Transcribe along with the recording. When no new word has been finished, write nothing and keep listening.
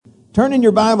Turn in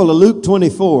your Bible to Luke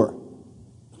 24.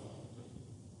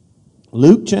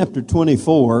 Luke chapter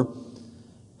 24.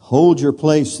 Hold your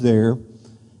place there.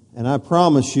 And I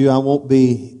promise you I won't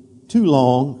be too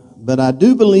long, but I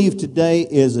do believe today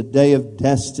is a day of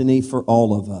destiny for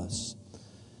all of us.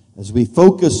 As we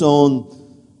focus on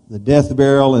the death,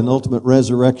 burial, and ultimate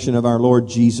resurrection of our Lord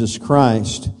Jesus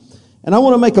Christ. And I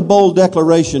want to make a bold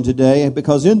declaration today,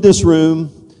 because in this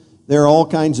room there are all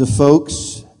kinds of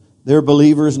folks. There are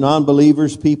believers,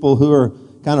 non-believers, people who are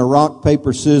kind of rock,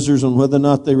 paper, scissors on whether or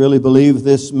not they really believe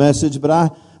this message.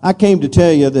 But I came to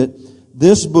tell you that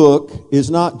this book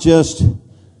is not just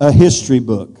a history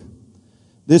book.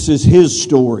 This is His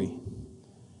story.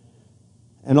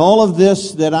 And all of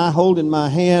this that I hold in my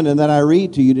hand and that I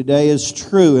read to you today is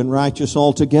true and righteous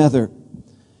altogether.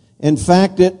 In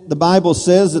fact, the Bible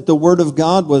says that the Word of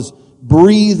God was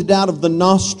breathed out of the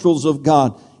nostrils of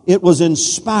God. It was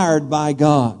inspired by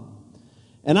God.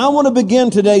 And I want to begin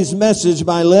today's message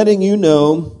by letting you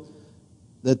know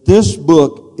that this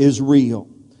book is real.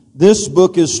 This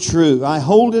book is true. I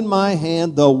hold in my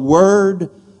hand the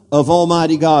Word of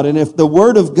Almighty God. And if the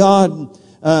Word of God,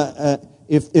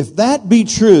 if that be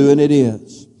true, and it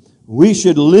is, we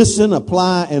should listen,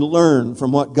 apply, and learn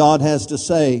from what God has to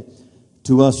say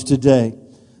to us today.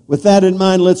 With that in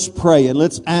mind, let's pray and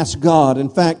let's ask God. In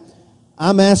fact,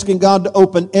 I'm asking God to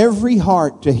open every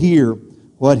heart to hear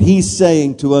what He's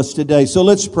saying to us today. So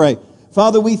let's pray.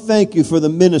 Father, we thank You for the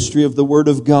ministry of the Word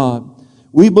of God.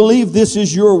 We believe this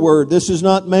is Your Word. This is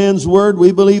not man's word.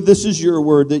 We believe this is Your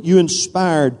Word, that You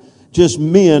inspired just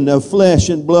men of flesh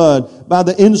and blood by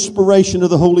the inspiration of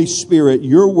the Holy Spirit,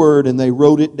 Your Word, and they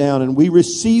wrote it down. And we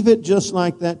receive it just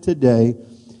like that today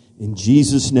in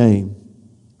Jesus' name.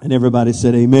 And everybody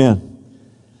said amen.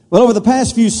 Well, over the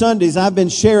past few Sundays, I've been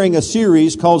sharing a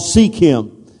series called Seek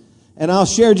Him. And I'll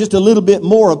share just a little bit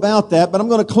more about that, but I'm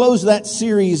going to close that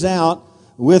series out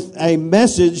with a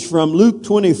message from Luke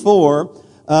 24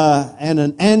 and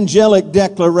an angelic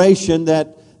declaration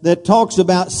that talks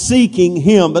about seeking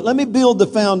Him. But let me build the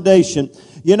foundation.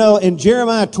 You know, in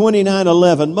Jeremiah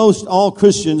 29:11, most all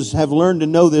Christians have learned to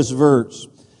know this verse.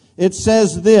 It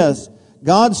says this: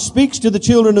 God speaks to the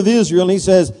children of Israel and He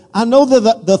says, I know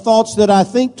the thoughts that I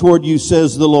think toward you,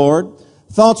 says the Lord,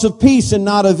 thoughts of peace and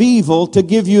not of evil, to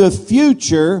give you a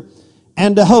future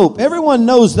and a hope. Everyone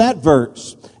knows that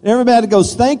verse. And everybody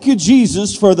goes, thank you,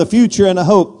 Jesus, for the future and a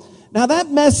hope. Now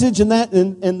that message in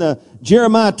the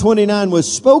Jeremiah 29 was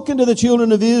spoken to the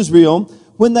children of Israel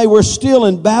when they were still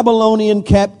in Babylonian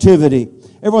captivity.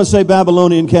 Everyone say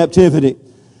Babylonian captivity.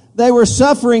 They were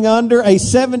suffering under a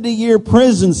 70-year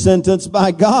prison sentence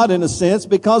by God, in a sense,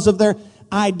 because of their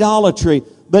idolatry.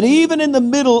 But even in the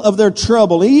middle of their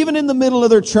trouble, even in the middle of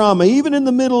their trauma, even in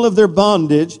the middle of their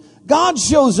bondage, God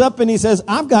shows up and He says,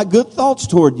 I've got good thoughts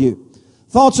toward you.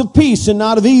 Thoughts of peace and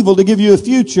not of evil, to give you a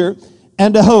future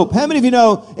and a hope. How many of you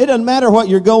know it doesn't matter what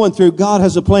you're going through, God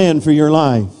has a plan for your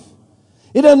life?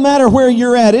 It doesn't matter where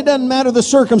you're at. It doesn't matter the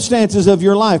circumstances of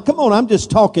your life. Come on, I'm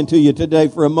just talking to you today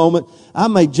for a moment. I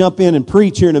may jump in and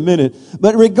preach here in a minute.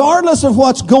 But regardless of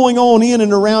what's going on in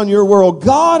and around your world,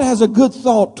 God has a good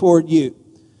thought toward you.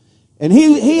 And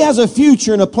He has a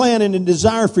future and a plan and a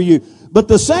desire for you. But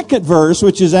the second verse,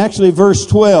 which is actually verse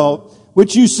 12,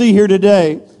 which you see here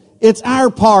today, it's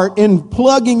our part in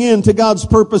plugging into God's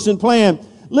purpose and plan.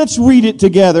 Let's read it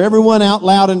together. Everyone out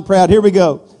loud and proud. Here we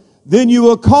go. Then you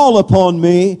will call upon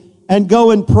me and go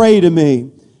and pray to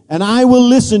me, and I will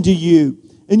listen to you,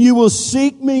 and you will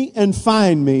seek me and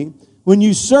find me. When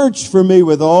you search for me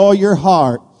with all your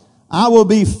heart, I will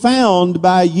be found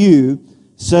by you,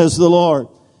 says the Lord.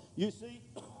 You see,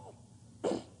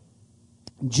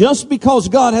 just because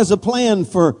God has a plan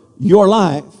for your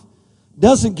life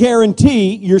doesn't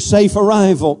guarantee your safe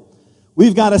arrival.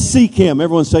 We've got to seek Him.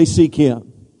 Everyone say seek Him.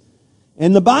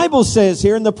 And the Bible says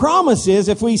here, and the promise is,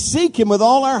 if we seek Him with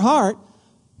all our heart,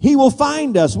 He will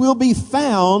find us. We'll be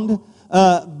found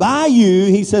by you.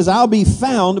 He says, I'll be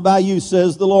found by you,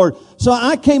 says the Lord. So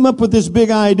I came up with this big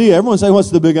idea. Everyone say,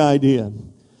 what's the big idea?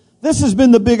 This has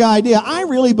been the big idea. I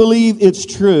really believe it's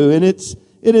true, and it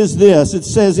is this. It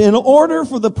says, in order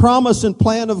for the promise and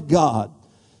plan of God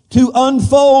to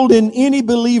unfold in any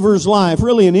believer's life,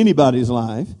 really in anybody's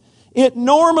life, it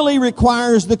normally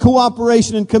requires the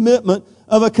cooperation and commitment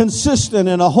of a consistent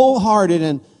and a wholehearted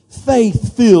and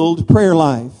faith-filled prayer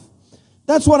life.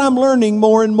 That's what I'm learning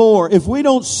more and more. If we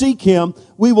don't seek Him,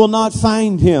 we will not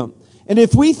find Him. And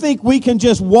if we think we can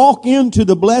just walk into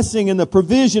the blessing and the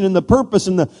provision and the purpose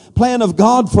and the plan of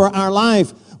God for our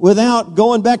life without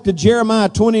going back to Jeremiah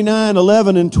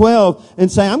 29:11 and 12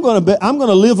 and saying, I'm going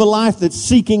to live a life that's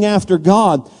seeking after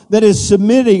God, that is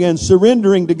submitting and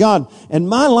surrendering to God. And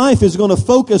my life is going to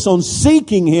focus on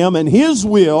seeking Him and His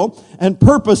will and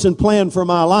purpose and plan for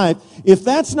my life. If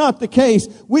that's not the case,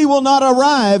 we will not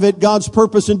arrive at God's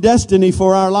purpose and destiny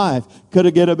for our life. Could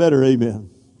it get a better amen?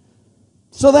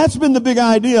 So that's been the big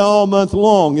idea all month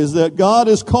long, is that God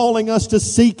is calling us to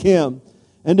seek Him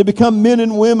and to become men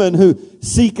and women who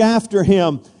seek after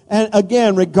Him. And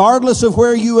again, regardless of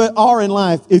where you are in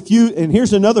life, and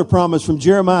here's another promise from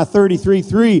Jeremiah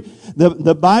 33:3,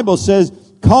 the Bible says,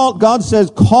 God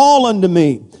says, call unto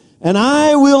me, and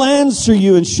I will answer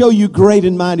you and show you great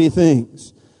and mighty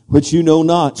things, which you know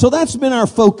not. So that's been our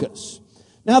focus.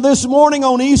 Now this morning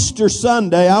on Easter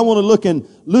Sunday, I want to look in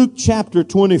Luke chapter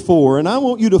 24, and I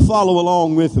want you to follow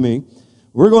along with me.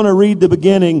 We're going to read the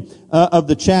beginning of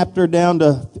the chapter down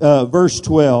to verse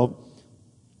 12,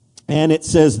 and it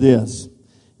says this.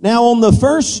 Now on the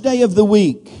first day of the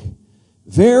week,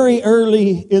 very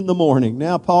early in the morning.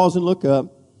 Now pause and look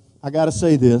up. I got to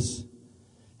say this.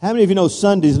 How many of you know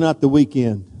Sunday's not the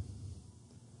weekend?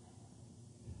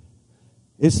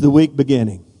 It's the week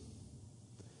beginning.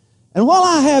 And while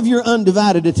I have your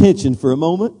undivided attention for a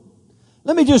moment,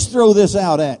 let me just throw this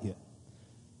out at you.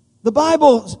 The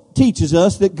Bible teaches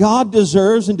us that God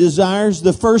deserves and desires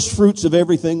the first fruits of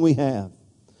everything we have.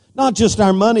 Not just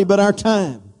our money, but our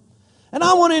time. And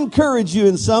I want to encourage you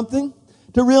in something,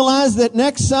 to realize that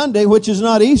next Sunday, which is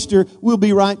not Easter, we'll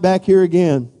be right back here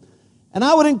again. And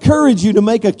I would encourage you to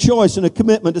make a choice and a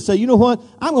commitment to say, you know what?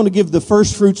 I'm going to give the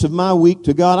first fruits of my week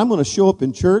to God. I'm going to show up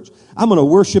in church. I'm going to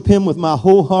worship Him with my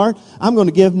whole heart. I'm going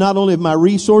to give not only my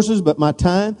resources, but my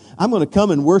time. I'm going to come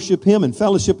and worship Him and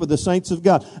fellowship with the saints of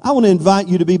God. I want to invite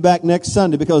you to be back next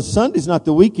Sunday, because Sunday's not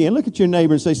the weekend. Look at your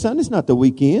neighbor and say, Sunday's not the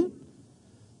weekend.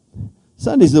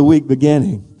 Sunday's the week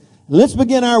beginning. Let's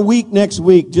begin our week next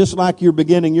week just like you're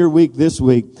beginning your week this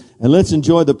week. And let's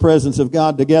enjoy the presence of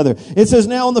God together. It says,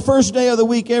 now on the first day of the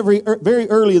week, very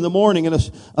early in the morning, very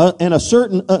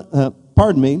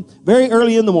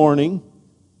early in the morning,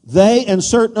 they and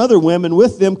certain other women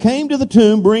with them came to the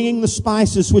tomb, bringing the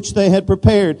spices which they had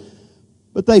prepared.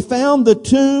 But they found the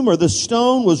tomb, or the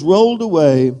stone, was rolled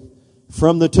away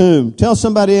from the tomb. Tell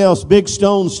somebody else, big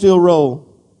stones still roll.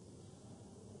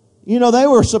 You know, they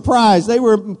were surprised.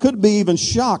 Could be even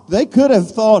shocked. They could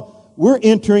have thought, we're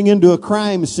entering into a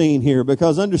crime scene here,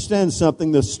 because understand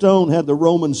something, the stone had the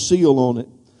Roman seal on it.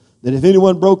 That if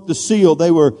anyone broke the seal,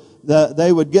 they would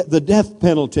get the death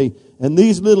penalty. And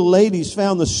these little ladies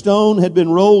found the stone had been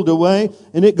rolled away.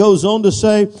 And it goes on to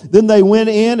say, then they went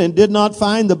in and did not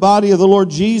find the body of the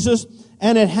Lord Jesus.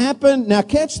 And it happened, now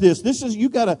catch this. This is, you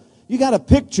gotta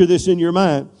picture this in your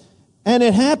mind. And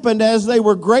it happened as they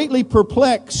were greatly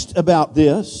perplexed about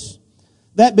this,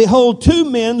 that behold, two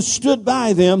men stood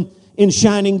by them in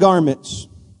shining garments.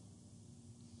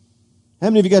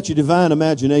 How many of you got your divine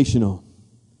imagination on?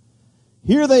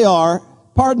 Here they are,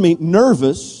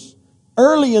 nervous,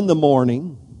 early in the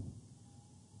morning.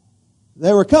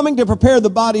 They were coming to prepare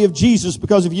the body of Jesus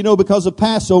because of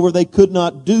Passover, they could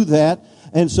not do that.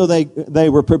 And so they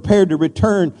were prepared to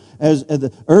return as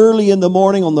early in the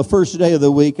morning on the first day of the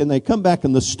week. And they come back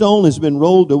and the stone has been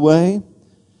rolled away.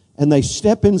 And they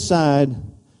step inside.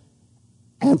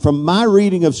 And from my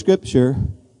reading of Scripture,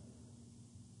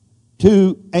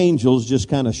 two angels just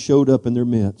kind of showed up in their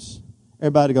midst.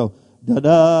 Everybody go,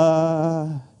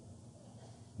 da-da.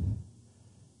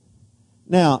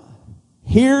 Now,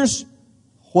 here's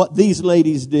what these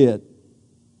ladies did.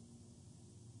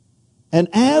 And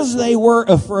as they were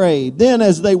afraid,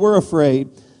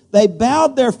 they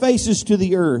bowed their faces to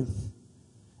the earth.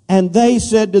 And they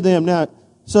said to them, now,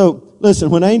 so listen,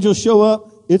 when angels show up,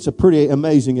 it's a pretty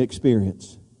amazing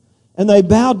experience. And they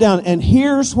bowed down, and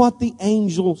here's what the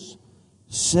angels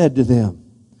said to them.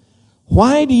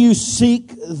 Why do you seek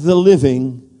the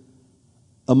living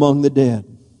among the dead?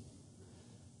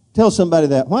 Tell somebody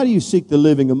that. Why do you seek the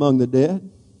living among the dead?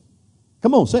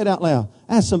 Come on, say it out loud.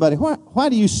 Ask somebody, why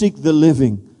do you seek the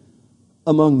living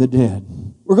among the dead?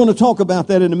 We're going to talk about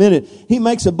that in a minute. He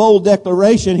makes a bold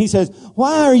declaration. He says,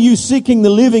 why are you seeking the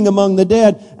living among the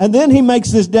dead? And then he makes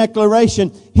this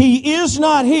declaration. He is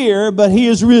not here, but He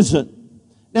is risen.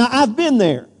 Now, I've been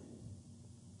there.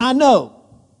 I know.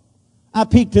 I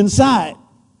peeked inside.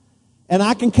 And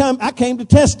I came to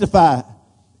testify.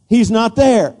 He's not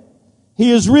there.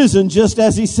 He is risen just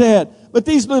as He said. But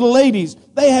these little ladies,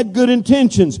 they had good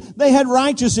intentions. They had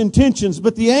righteous intentions.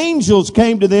 But the angels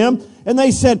came to them and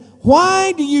they said,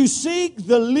 why do you seek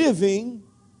the living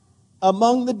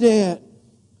among the dead?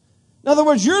 In other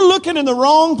words, you're looking in the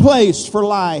wrong place for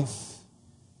life.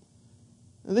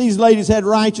 These ladies had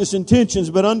righteous intentions,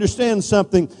 but understand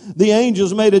something. The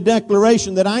angels made a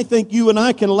declaration that I think you and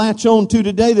I can latch on to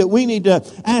today, that we need to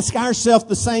ask ourselves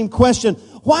the same question.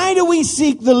 Why do we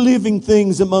seek the living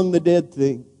things among the dead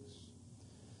things?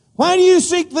 Why do you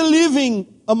seek the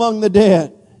living among the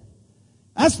dead?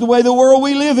 That's the way the world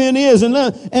we live in is.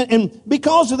 And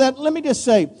because of that, let me just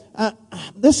say,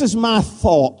 this is my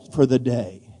thought for the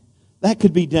day. That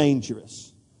could be dangerous.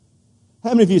 How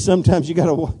many of you sometimes you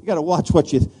gotta watch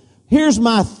what you... Here's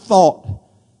my thought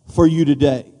for you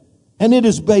today. And it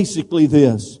is basically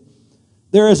this.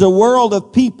 There is a world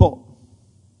of people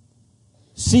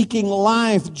seeking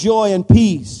life, joy, and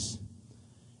peace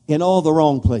in all the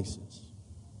wrong places.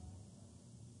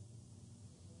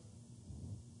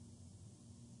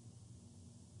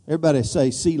 Everybody say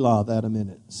Selah that a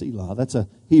minute. Selah. That's a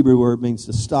Hebrew word. It means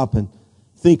to stop and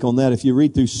think on that. If you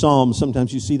read through Psalms,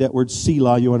 sometimes you see that word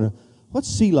Selah. You wonder, what's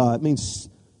Selah? It means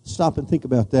stop and think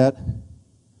about that.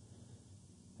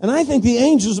 And I think the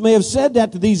angels may have said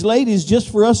that to these ladies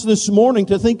just for us this morning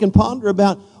to think and ponder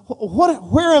about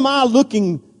where am I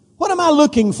looking? What am I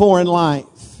looking for in life?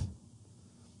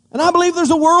 And I believe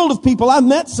there's a world of people. I've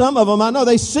met some of them. I know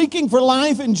they're seeking for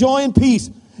life and joy and peace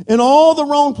in all the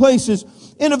wrong places.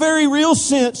 In a very real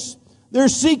sense, they're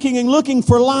seeking and looking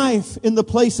for life in the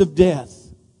place of death.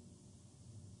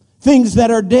 Things that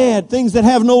are dead, things that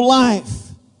have no life.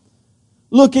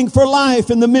 Looking for life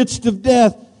in the midst of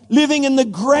death. Living in the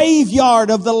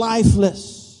graveyard of the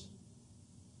lifeless.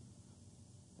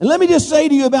 And let me just say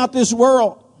to you about this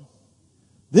world.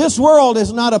 This world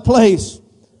is not a place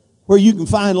where you can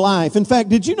find life. In fact,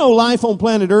 did you know life on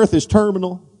planet Earth is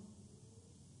terminal?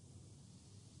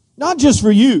 Not just for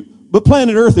you, but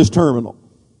planet Earth is terminal.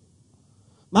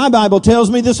 My Bible tells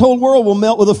me this whole world will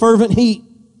melt with a fervent heat.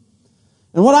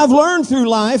 And what I've learned through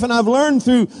life, and I've learned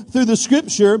through the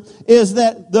Scripture, is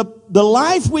that the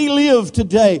life we live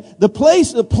today, the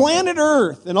planet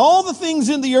Earth, and all the things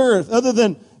in the earth, other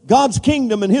than God's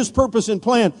kingdom and His purpose and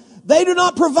plan, they do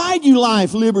not provide you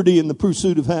life, liberty, and the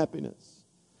pursuit of happiness.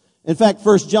 In fact,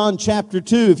 1 John chapter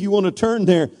 2, if you want to turn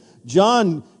there,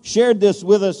 John shared this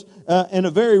with us in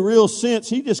a very real sense.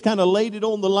 He just kind of laid it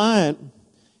on the line.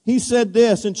 He said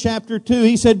this in chapter 2.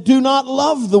 He said, do not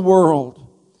love the world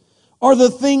or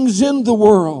the things in the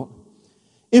world.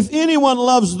 If anyone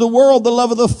loves the world, the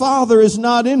love of the Father is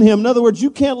not in him. In other words,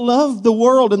 you can't love the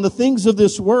world and the things of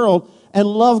this world and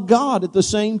love God at the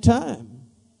same time.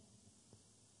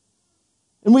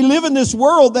 And we live in this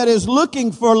world that is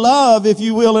looking for love, if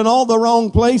you will, in all the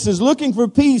wrong places, looking for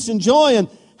peace and joy and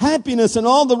happiness in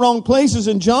all the wrong places.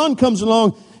 And John comes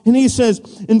along and he says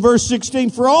in verse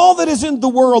 16, for all that is in the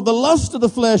world, the lust of the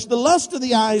flesh, the lust of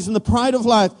the eyes, and the pride of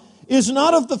life, is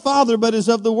not of the Father, but is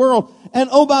of the world. And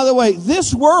oh, by the way,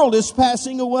 this world is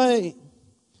passing away,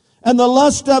 and the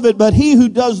lust of it, but he who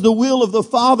does the will of the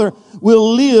Father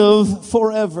will live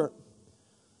forever.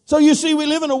 So you see, we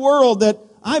live in a world that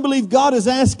I believe God is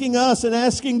asking us and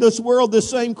asking this world the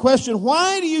same question.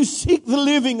 Why do you seek the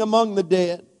living among the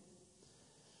dead?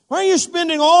 Why are you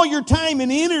spending all your time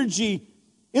and energy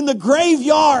in the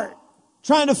graveyard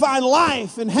trying to find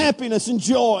life and happiness and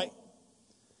joy?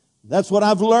 That's what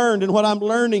I've learned and what I'm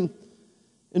learning.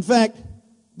 In fact,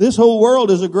 this whole world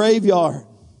is a graveyard.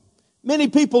 Many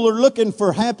people are looking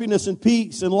for happiness and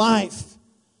peace and life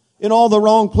in all the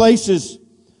wrong places.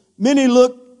 Many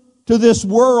look to this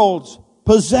world's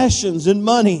possessions and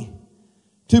money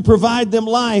to provide them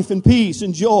life and peace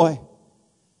and joy.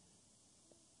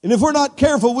 And if we're not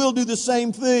careful, we'll do the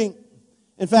same thing.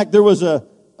 In fact, there was a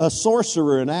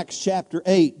sorcerer in Acts chapter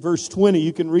 8, verse 20.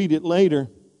 You can read it later.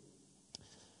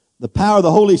 The power of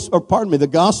the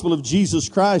gospel of Jesus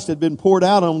Christ had been poured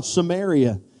out on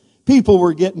Samaria. People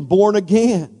were getting born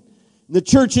again. The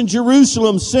church in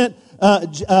Jerusalem sent,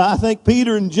 I think,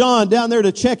 Peter and John down there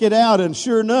to check it out. And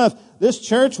sure enough, this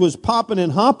church was popping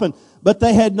and hopping. But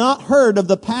they had not heard of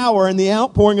the power and the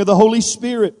outpouring of the Holy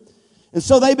Spirit. And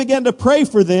so they began to pray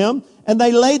for them. And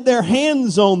they laid their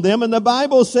hands on them. And the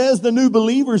Bible says the new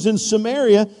believers in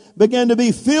Samaria began to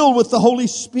be filled with the Holy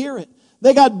Spirit.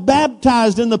 They got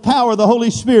baptized in the power of the Holy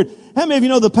Spirit. How many of you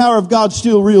know the power of God's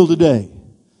still real today?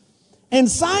 And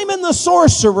Simon the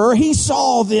sorcerer, he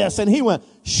saw this and he went,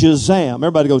 Shazam.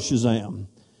 Everybody go Shazam.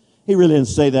 He really didn't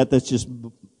say that. That's just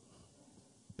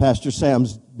Pastor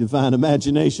Sam's divine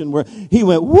imagination where he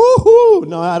went, woohoo.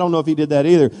 No, I don't know if he did that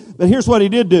either. But here's what he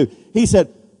did do. He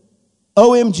said,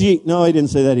 OMG. No, he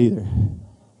didn't say that either.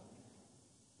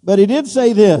 But he did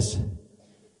say this.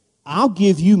 I'll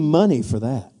give you money for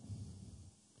that.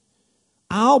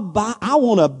 I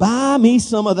want to buy me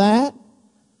some of that.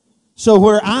 So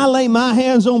where I lay my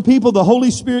hands on people, the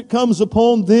Holy Spirit comes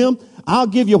upon them. I'll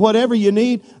give you whatever you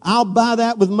need. I'll buy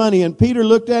that with money. And Peter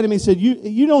looked at him. He said,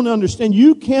 you don't understand.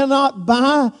 You cannot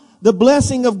buy the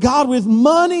blessing of God with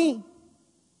money.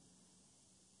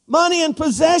 Money and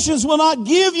possessions will not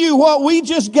give you what we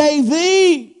just gave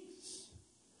thee.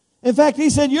 In fact, he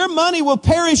said, your money will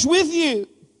perish with you.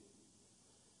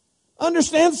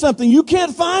 Understand something. You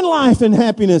can't find life and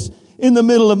happiness in the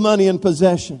middle of money and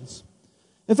possessions.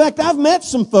 In fact, I've met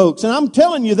some folks, and I'm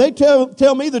telling you, they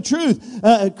tell me the truth,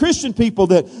 Christian people,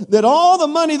 that all the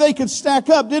money they could stack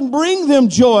up didn't bring them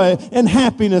joy and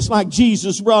happiness like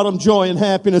Jesus brought them joy and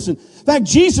happiness. In fact,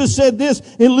 Jesus said this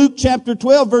in Luke chapter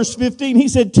 12, verse 15. He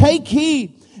said, take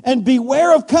heed and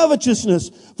beware of covetousness,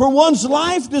 for one's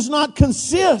life does not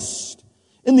consist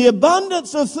in the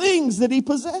abundance of things that he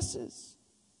possesses.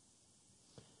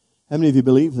 How many of you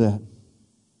believe that?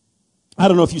 I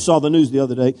don't know if you saw the news the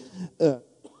other day.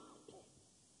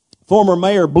 Former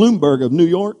Mayor Bloomberg of New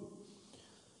York,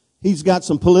 he's got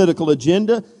some political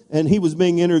agenda, and he was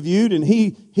being interviewed, and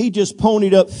he just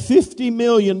ponied up $50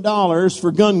 million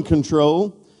for gun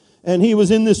control. And he was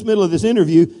in this middle of this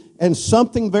interview, and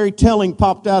something very telling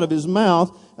popped out of his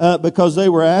mouth because they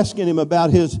were asking him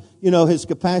about his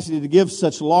capacity to give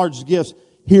such large gifts.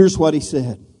 Here's what he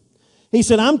said. He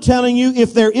said, I'm telling you,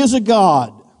 if there is a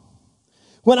God,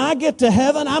 when I get to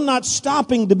heaven, I'm not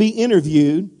stopping to be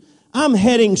interviewed. I'm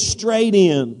heading straight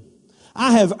in.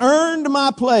 I have earned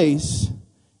my place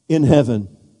in heaven.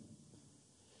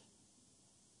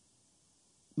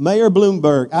 Mayor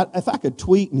Bloomberg, if I could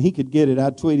tweet and he could get it,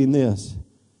 I'd tweet him this.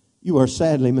 You are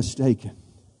sadly mistaken.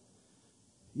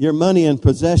 Your money and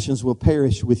possessions will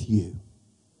perish with you.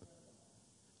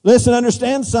 Listen,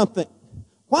 understand something.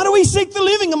 Why do we seek the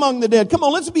living among the dead? Come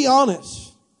on, let's be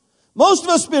honest. Most of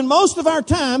us spend most of our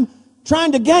time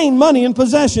trying to gain money and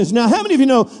possessions. Now, how many of you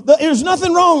know that there's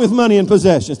nothing wrong with money and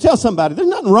possessions? Tell somebody, there's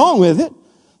nothing wrong with it.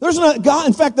 There's not God.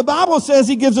 In fact, the Bible says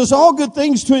He gives us all good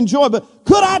things to enjoy. But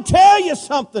could I tell you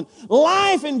something?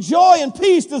 Life and joy and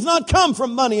peace does not come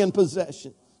from money and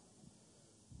possessions.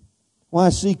 Why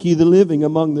seek ye the living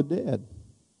among the dead?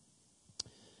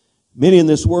 Many in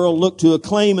this world look to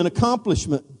acclaim and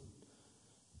accomplishment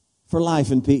for life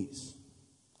and peace.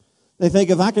 They think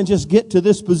if I can just get to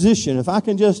this position, if I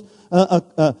can just,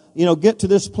 get to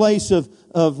this place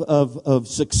of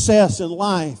success in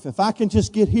life, if I can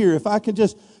just get here, if I can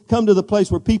just come to the place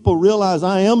where people realize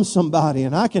I am somebody,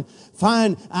 and I can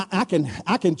find, I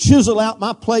can chisel out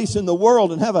my place in the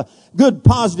world and have a good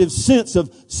positive sense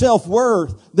of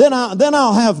self-worth. Then I'll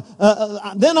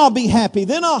be happy.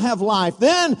 Then I'll have life.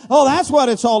 That's what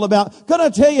it's all about. Could I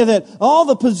tell you that all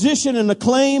the position and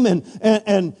acclaim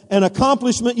and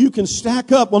accomplishment you can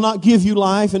stack up will not give you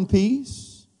life and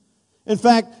peace? In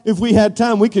fact, if we had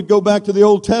time, we could go back to the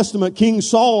Old Testament. King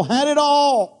Saul had it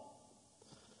all.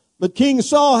 But King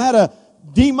Saul had a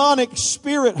demonic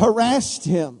spirit harassed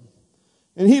him.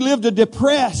 And he lived a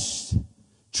depressed,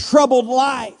 troubled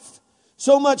life.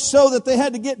 So much so that they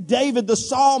had to get David, the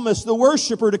psalmist, the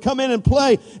worshiper, to come in and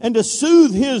play and to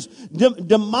soothe his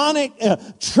demonic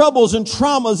troubles and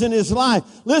traumas in his life.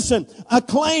 Listen,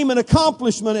 acclaim and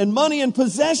accomplishment and money and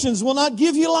possessions will not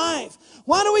give you life.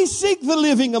 Why do we seek the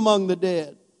living among the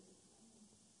dead?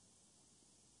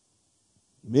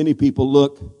 Many people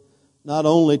look not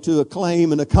only to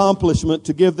acclaim and accomplishment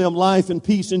to give them life and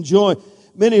peace and joy.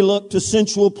 Many look to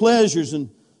sensual pleasures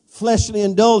and fleshly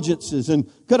indulgences. And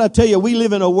could I tell you, we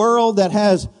live in a world that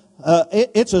has,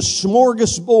 it's a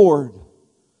smorgasbord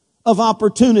of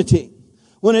opportunity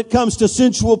when it comes to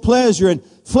sensual pleasure and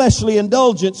fleshly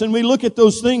indulgence. And we look at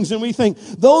those things and we think,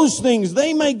 those things,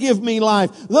 they may give me life.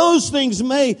 Those things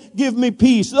may give me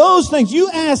peace. Those things,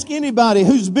 you ask anybody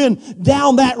who's been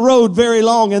down that road very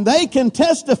long and they can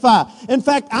testify. In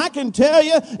fact, I can tell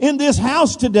you in this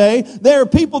house today, there are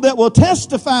people that will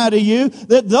testify to you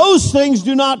that those things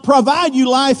do not provide you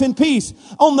life and peace.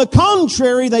 On the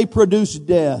contrary, they produce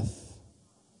death.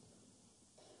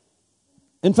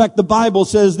 In fact, the Bible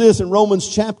says this in Romans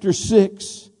chapter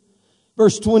 6,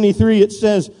 verse 23, it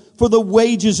says, for the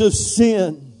wages of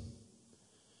sin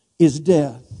is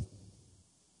death.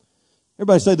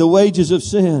 Everybody say, the wages of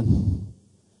sin.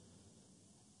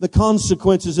 The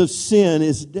consequences of sin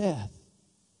is death.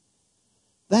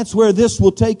 That's where this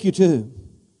will take you to.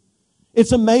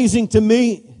 It's amazing to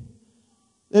me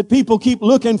that people keep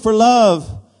looking for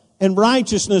love and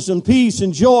righteousness and peace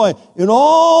and joy in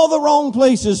all the wrong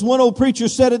places. One old preacher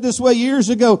said it this way years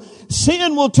ago.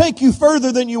 Sin will take you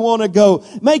further than you want to go,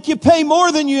 make you pay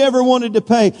more than you ever wanted to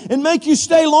pay, and make you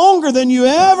stay longer than you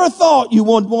ever thought you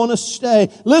would want to stay.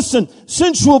 Listen,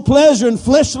 sensual pleasure and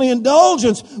fleshly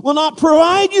indulgence will not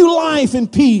provide you life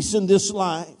and peace in this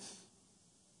life.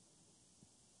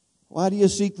 Why do you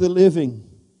seek the living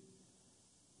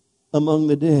among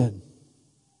the dead?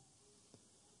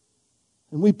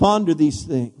 And we ponder these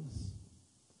things.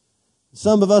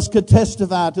 Some of us could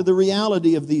testify to the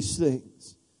reality of these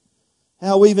things.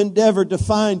 How we've endeavored to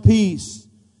find peace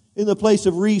in the place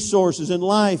of resources and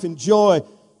life and joy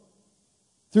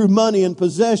through money and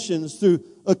possessions, through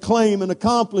acclaim and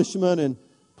accomplishment and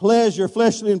pleasure,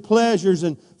 fleshly and pleasures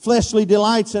and fleshly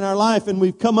delights in our life, and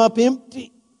we've come up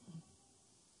empty.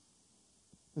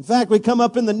 In fact, we come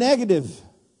up in the negative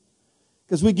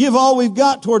because we give all we've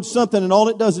got towards something and all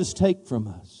it does is take from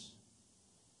us.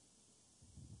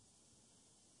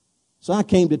 So I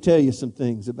came to tell you some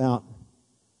things about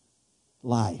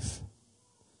life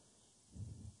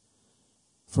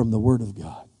from the Word of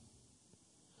God.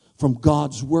 From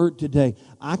God's Word today.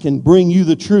 I can bring you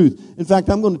the truth. In fact,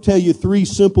 I'm going to tell you 3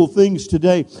 simple things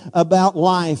today about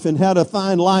life and how to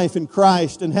find life in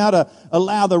Christ and how to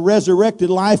allow the resurrected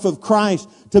life of Christ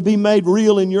to be made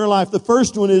real in your life. The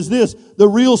first one is this: the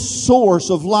real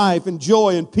source of life and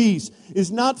joy and peace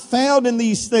is not found in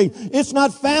these things. It's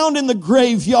not found in the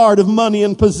graveyard of money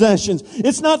and possessions.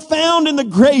 It's not found in the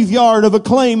graveyard of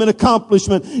acclaim and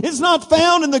accomplishment. It's not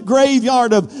found in the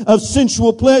graveyard of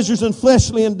sensual pleasures and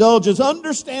fleshly indulgence.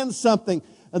 Understand something.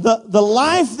 The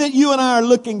life that you and I are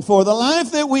looking for, the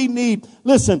life that we need,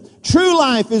 listen, true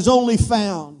life is only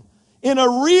found in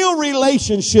a real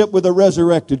relationship with a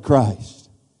resurrected Christ.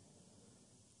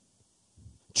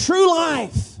 True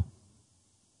life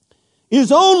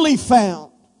is only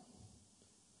found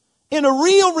in a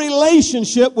real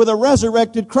relationship with a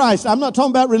resurrected Christ. I'm not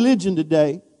talking about religion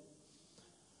today.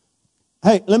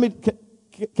 Hey,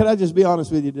 can I just be honest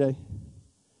with you today?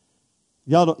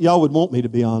 Y'all would want me to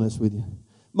be honest with you.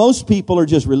 Most people are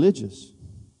just religious.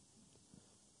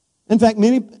 In fact,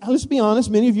 let's be honest,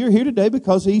 many of you are here today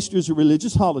because Easter is a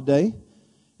religious holiday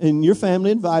and your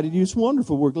family invited you. It's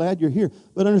wonderful. We're glad you're here.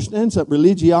 But understand something,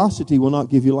 religiosity will not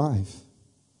give you life.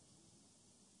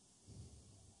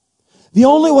 The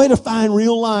only way to find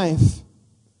real life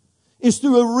is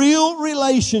through a real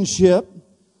relationship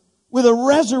with a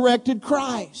resurrected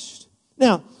Christ.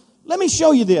 Now, let me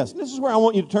show you this. This is where I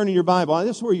want you to turn in your Bible.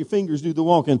 This is where your fingers do the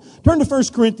walking. Turn to 1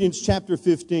 Corinthians chapter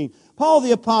 15. Paul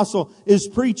the Apostle is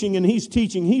preaching and he's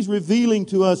teaching. He's revealing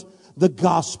to us the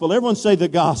gospel. Everyone say the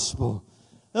gospel.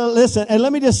 Listen, and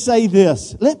let me just say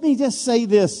this. Let me just say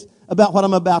this about what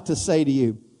I'm about to say to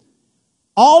you.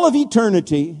 All of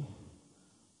eternity,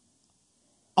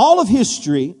 all of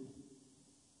history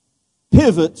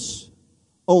pivots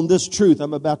on this truth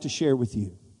I'm about to share with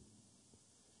you.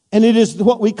 And it is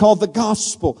what we call the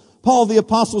gospel. Paul the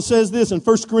Apostle says this in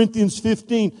 1 Corinthians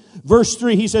 15, verse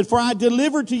 3. He said, "For I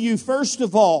delivered to you first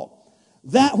of all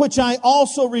that which I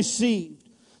also received,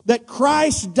 that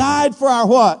Christ died for our"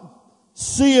 what?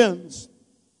 "Sins,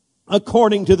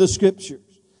 according to the Scriptures.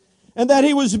 And that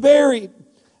He was buried,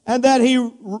 and that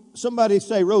He," somebody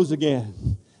say, "rose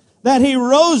again." "That He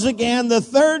rose again the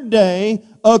third day,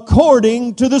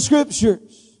 according to the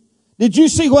Scriptures." Did you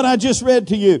see what I just read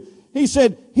to you? He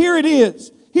said, here it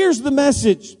is. Here's the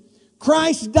message.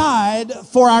 Christ died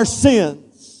for our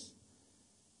sins.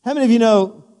 How many of you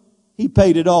know He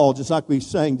paid it all, just like we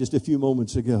sang just a few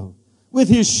moments ago, with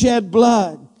His shed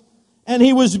blood? And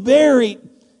He was buried.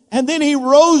 And then He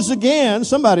rose again.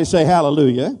 Somebody say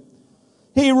hallelujah.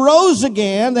 He rose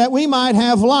again that we might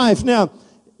have life. Now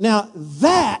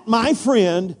that, my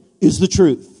friend, is the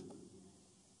truth.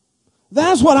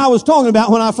 That's what I was talking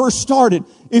about when I first started.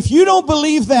 If you don't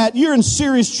believe that, you're in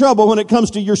serious trouble when it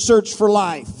comes to your search for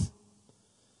life.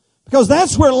 Because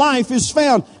that's where life is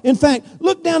found. In fact,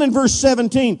 look down in verse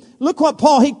 17. Look what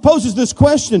he poses this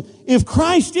question. If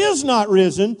Christ is not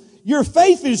risen, your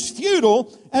faith is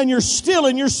futile and you're still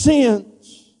in your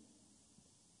sins.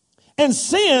 And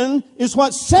sin is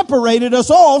what separated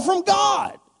us all from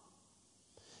God.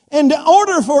 And in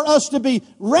order for us to be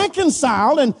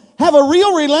reconciled and have a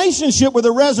real relationship with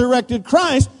the resurrected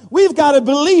Christ, we've got to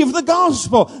believe the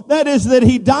gospel. That is, that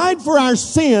He died for our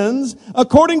sins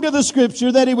according to the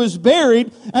Scripture, that He was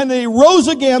buried, and that He rose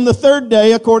again the third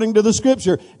day according to the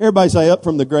Scripture. Everybody say, up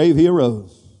from the grave He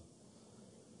arose.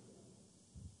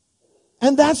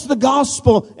 And that's the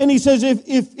gospel. And he says,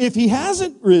 if He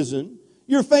hasn't risen,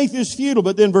 your faith is futile.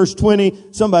 But then verse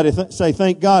 20, somebody say,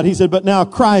 thank God. He said, but now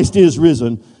Christ is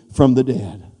risen from the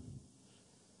dead.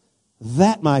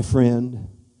 That, my friend,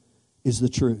 is the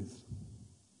truth.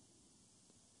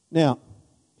 Now,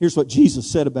 here's what Jesus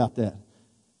said about that.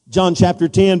 John chapter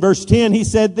 10, verse 10, He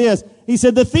said this. He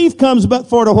said, the thief comes but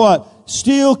for to what?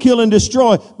 Steal, kill, and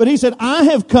destroy. But He said, I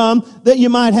have come that you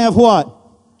might have what?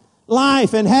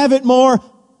 Life, and have it more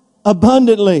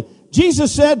abundantly.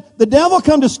 Jesus said, the devil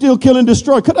come to steal, kill, and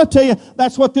destroy. Could I tell you,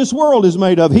 that's what this world is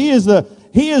made of. He is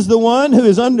the one who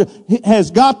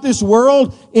has got this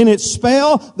world in its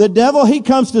spell. The devil, he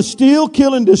comes to steal,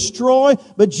 kill, and destroy.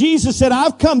 But Jesus said,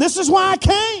 I've come. This is why I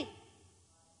came.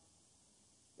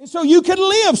 And so you could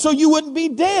live, so you wouldn't be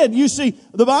dead. You see,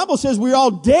 the Bible says we're all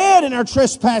dead in our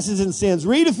trespasses and sins.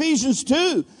 Read Ephesians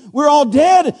 2. We're all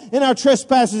dead in our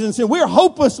trespasses and sin. We're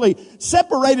hopelessly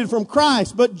separated from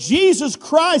Christ. But Jesus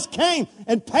Christ came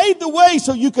and paid the way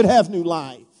so you could have new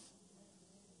life.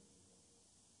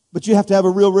 But you have to have a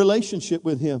real relationship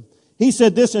with Him. He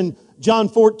said this in John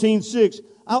 14:6.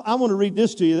 I want to read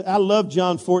this to you. I love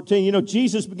John 14. You know,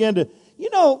 Jesus began to,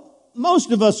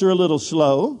 most of us are a little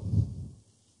slow.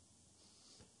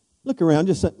 Look around,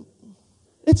 just say,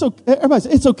 it's okay. Everybody say,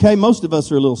 it's okay. Most of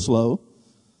us are a little slow.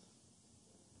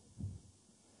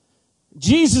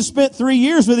 Jesus spent 3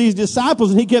 years with these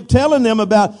disciples, and He kept telling them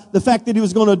about the fact that He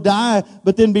was going to die,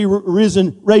 but then be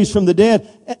raised from the dead.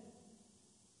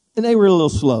 And they were a little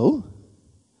slow.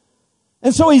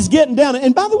 And so He's getting down.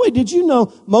 And by the way, did you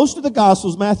know most of the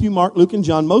Gospels, Matthew, Mark, Luke, and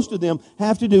John, most of them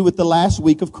have to do with the last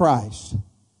week of Christ,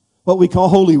 what we call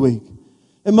Holy Week.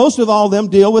 And most of all of them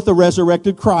deal with the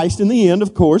resurrected Christ in the end,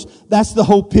 of course. That's the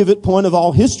whole pivot point of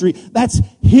all history. That's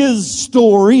His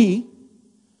story.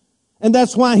 And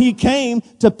that's why He came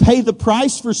to pay the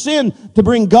price for sin, to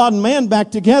bring God and man back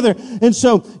together. And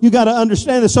so you got to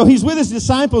understand this. So He's with His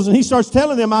disciples and He starts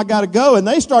telling them, I got to go. And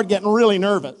they start getting really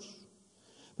nervous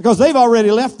because they've already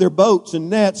left their boats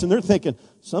and nets and they're thinking,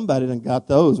 somebody done got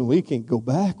those and we can't go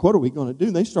back. What are we going to do?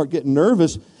 And they start getting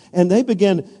nervous. And they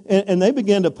began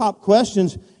to pop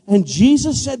questions. And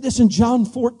Jesus said this in John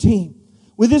 14.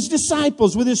 With His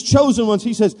disciples, with His chosen ones,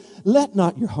 He says, let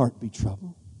not your heart be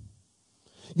troubled.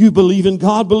 You believe in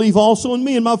God, believe also in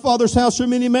me. In my Father's house are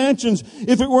many mansions.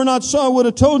 If it were not so, I would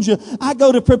have told you. I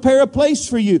go to prepare a place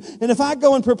for you. And if I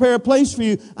go and prepare a place for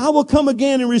you, I will come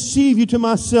again and receive you to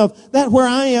myself. That where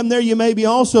I am, there you may be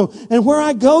also. And where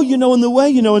I go, you know, in the way,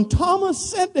 you know. And Thomas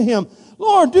said to Him,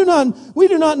 Lord, we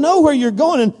do not know where you're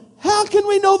going, and how can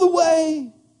we know the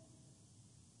way?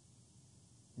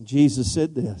 And Jesus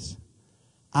said this,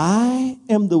 I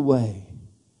am the way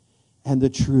and the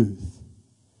truth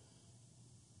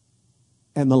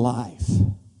and the life.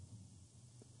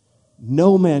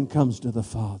 No man comes to the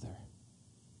Father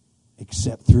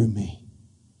except through me.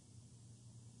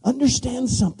 Understand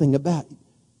something about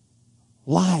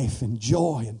life and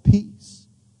joy and peace.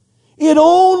 It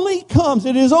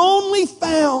is only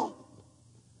found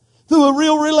through a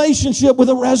real relationship with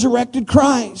a resurrected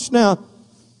Christ. Now,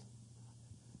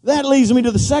 that leads me to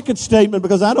the second statement,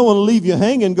 because I don't want to leave you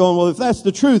hanging going, well, if that's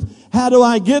the truth, how do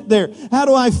I get there? How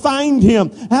do I find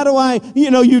Him? How do I,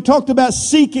 you talked about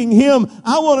seeking Him.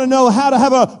 I want to know how to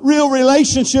have a real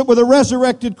relationship with a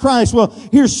resurrected Christ. Well,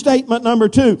 here's statement number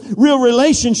 2. Real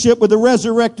relationship with the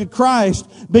resurrected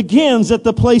Christ begins at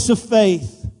the place of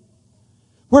faith,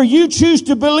 where you choose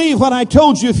to believe what I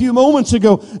told you a few moments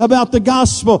ago about the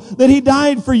gospel, that He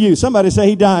died for you. Somebody say,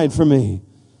 He died for me.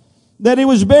 That He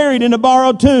was buried in a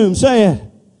borrowed tomb. Say it.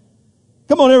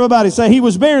 Come on, everybody. Say, He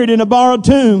was buried in a borrowed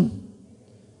tomb.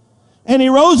 And He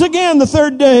rose again the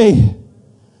third day.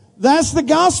 That's the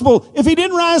gospel. If He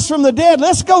didn't rise from the dead,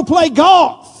 let's go play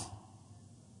golf.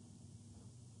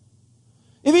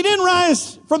 If He didn't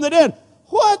rise from the dead,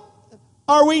 what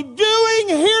are we doing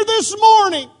here this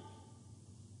morning?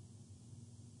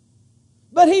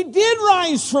 But He did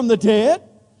rise from the dead,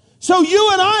 so you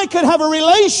and I could have a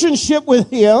relationship with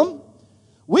Him.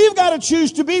 We've got to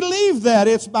choose to believe that.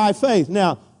 It's by faith.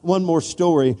 Now, one more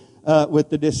story with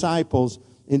the disciples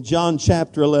in John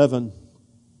chapter 11.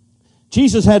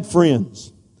 Jesus had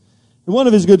friends. And one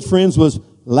of His good friends was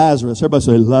Lazarus. Everybody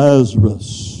say,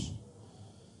 Lazarus.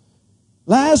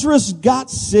 Lazarus got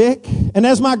sick. And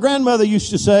as my grandmother used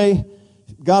to say,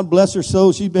 God bless her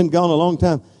soul, she's been gone a long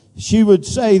time. She would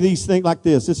say these things like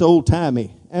this. It's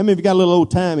old-timey. How many of you got a little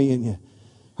old-timey in you?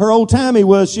 Her old-timey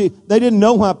was they didn't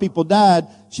know why people died.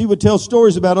 She would tell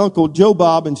stories about Uncle Joe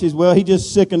Bob, and she's, well, he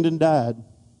just sickened and died.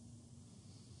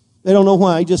 They don't know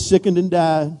why. He just sickened and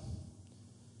died.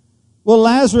 Well,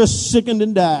 Lazarus sickened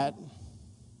and died.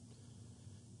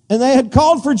 And they had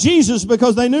called for Jesus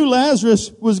because they knew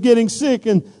Lazarus was getting sick.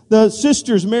 And the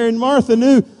sisters, Mary and Martha,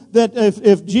 knew that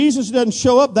if Jesus doesn't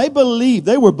show up, they believed.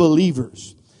 They were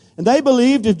believers. And they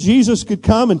believed if Jesus could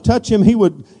come and touch him, he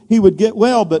would get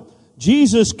well. But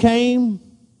Jesus came,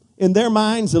 in their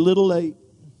minds, a little late.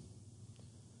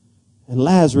 And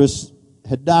Lazarus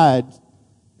had died,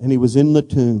 and he was in the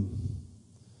tomb.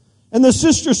 And the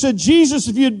sister said, Jesus,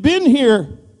 if you'd been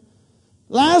here,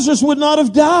 Lazarus would not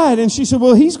have died. And she said,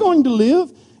 well, he's going to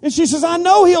live. And she says, I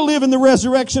know he'll live in the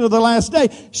resurrection of the last day.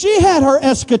 She had her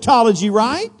eschatology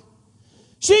right.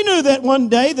 She knew that one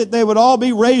day that they would all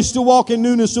be raised to walk in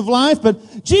newness of life.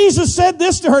 But Jesus said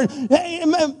this to her.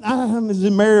 Is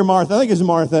it Mary or Martha? I think it's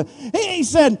Martha. He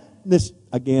said, this,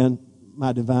 again,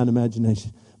 my divine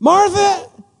imagination. Martha,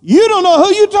 you don't know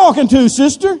who you're talking to,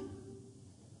 sister.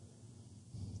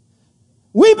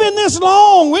 We've been this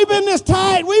long. We've been this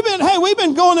tight. We've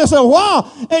been going this a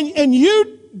while. And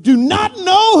you do not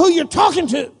know who you're talking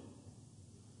to.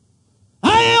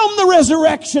 I am the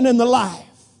resurrection and the life.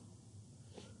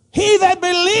 He that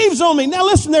believes on me. Now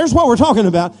listen, there's what we're talking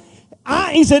about.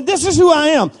 He said, this is who I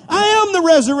am. I am the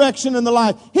resurrection and the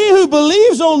life. He who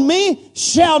believes on me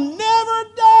shall never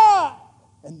die.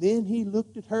 And then he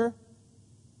looked at her.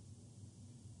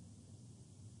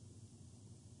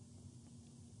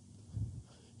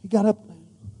 He got up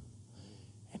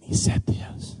and he said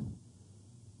this.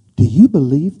 Do you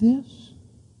believe this?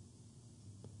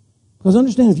 Because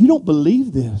understand, if you don't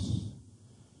believe this,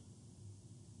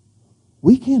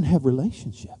 we can't have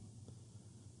relationship.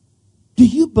 Do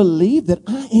you believe that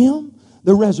I am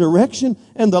the resurrection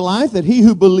and the life, that he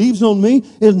who believes on me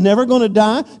is never going to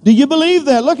die? Do you believe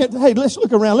that? Let's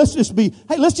look around. Let's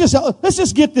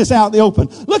just get this out in the open.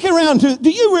 Look around.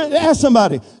 Ask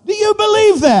somebody, do you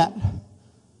believe that?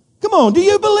 Come on, do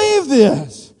you believe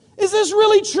this? Is this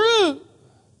really true?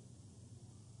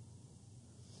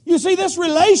 You see, this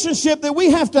relationship that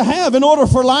we have to have in order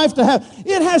for life to have,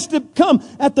 it has to come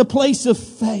at the place of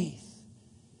faith.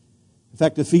 In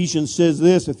fact, Ephesians says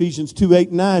this, Ephesians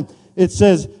 2:8-9, it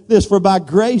says this, for by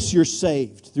grace you're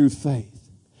saved through faith.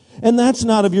 And that's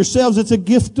not of yourselves, it's a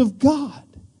gift of God.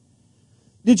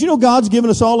 Did you know God's given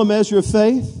us all a measure of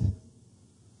faith?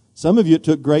 Some of you, it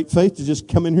took great faith to just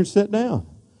come in here and sit down.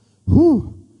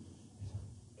 Whew.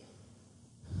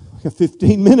 I got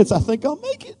 15 minutes, I think I'll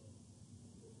make it.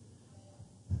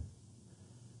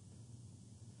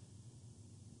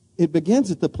 It begins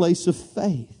at the place of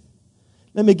faith.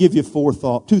 Let me give you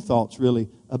two thoughts really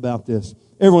about this.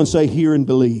 Everyone say hear and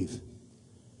believe.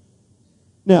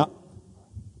 Now,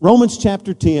 Romans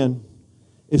chapter 10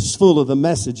 is full of the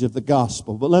message of the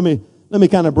gospel. But let me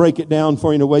kind of break it down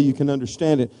for you in a way you can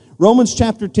understand it. Romans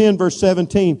chapter 10 verse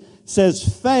 17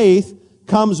 says faith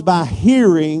comes by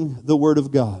hearing the word of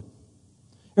God.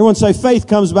 Everyone say faith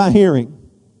comes by hearing.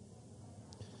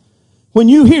 When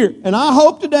you hear, and I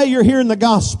hope today you're hearing the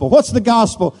gospel. What's the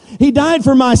gospel? He died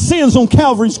for my sins on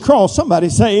Calvary's cross. Somebody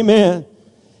say amen.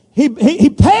 He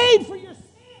paid for your sins.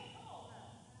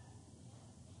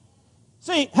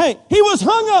 See, hey, he was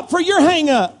hung up for your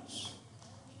hang-ups.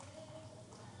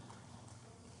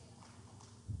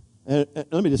 And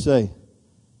let me just say,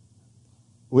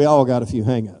 we all got a few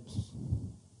hang-ups.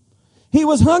 He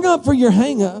was hung up for your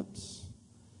hang-ups.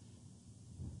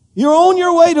 You're on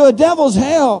your way to a devil's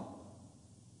hell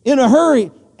in a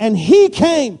hurry, and he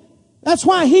came. That's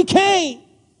why he came.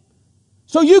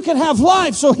 So you can have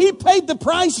life. So he paid the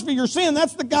price for your sin.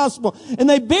 That's the gospel. And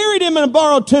they buried him in a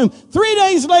borrowed tomb. 3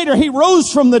 days later, he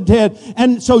rose from the dead.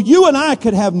 And so you and I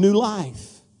could have new life.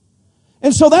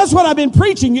 And so that's what I've been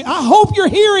preaching. I hope you're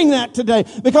hearing that today.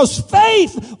 Because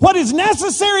faith, what is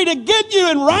necessary to get you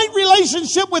in right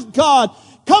relationship with God,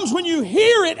 comes when you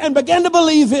hear it and begin to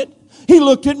believe it. He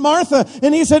looked at Martha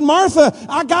and he said, Martha,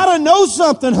 I got to know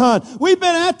something, hon. We've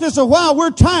been at this a while. We're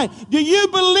tired. Do you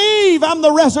believe I'm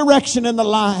the resurrection and the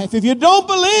life? If you don't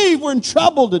believe, we're in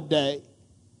trouble today.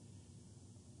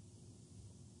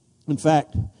 In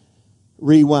fact,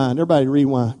 rewind. Everybody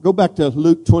rewind. Go back to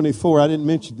Luke 24. I didn't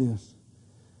mention this.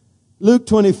 Luke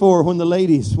 24, when the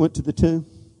ladies went to the tomb,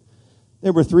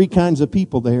 there were 3 kinds of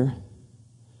people there.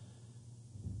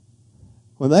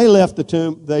 When they left the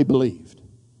tomb, they believed.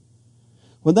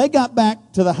 When they got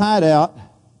back to the hideout,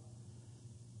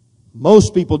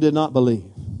 most people did not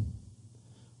believe.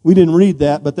 We didn't read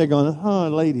that, but they're going, oh,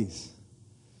 ladies,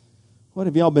 what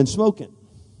have y'all been smoking?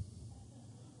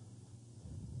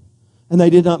 And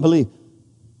they did not believe.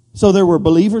 So there were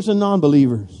believers and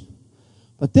non-believers.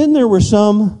 But then there were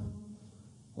some,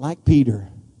 like Peter,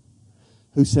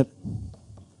 who said,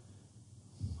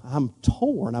 I'm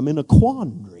torn. I'm in a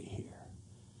quandary here.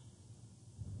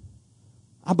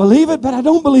 I believe it, but I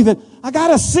don't believe it. I got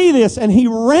to see this. And he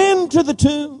ran to the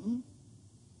tomb.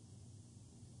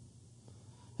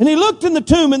 And he looked in the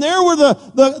tomb, and there were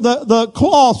the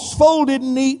cloths folded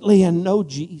neatly, and no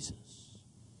Jesus.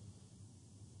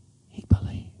 He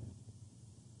believed.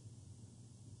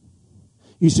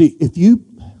 You see, if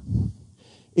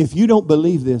you don't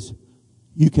believe this,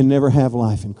 you can never have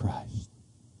life in Christ.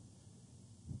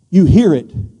 You hear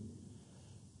it.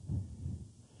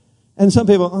 And some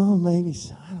people, oh, maybe,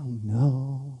 I don't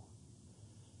know.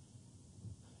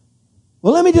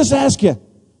 Well, let me just ask you,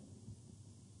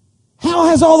 how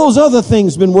has all those other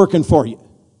things been working for you?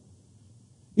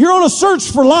 You're on a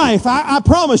search for life. I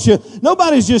promise you,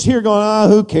 nobody's just here going,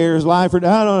 who cares, life or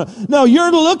death? I don't know. No,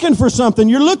 you're looking for something.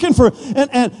 You're looking for,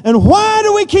 and why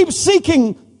do we keep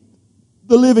seeking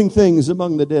the living things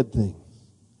among the dead things?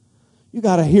 You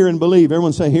got to hear and believe.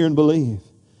 Everyone say hear and believe.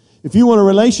 If you want a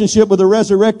relationship with the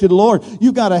resurrected Lord,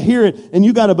 you got to hear it and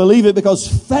you got to believe it, because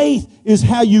faith is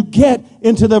how you get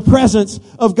into the presence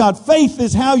of God. Faith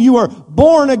is how you are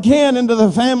born again into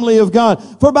the family of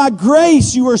God. For by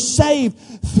grace you are saved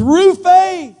through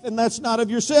faith. And that's not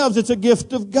of yourselves. It's a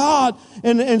gift of God.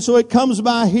 And so it comes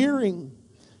by hearing.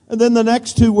 And then the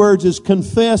next two words is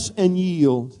confess and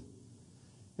yield.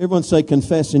 Everyone say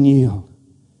confess and yield.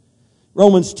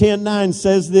 Romans 10:9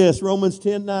 says this. Romans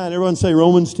 10:9. Everyone say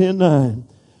Romans 10:9.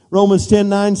 Romans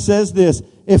 10:9 says this.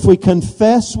 If we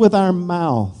confess with our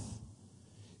mouth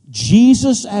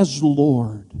Jesus as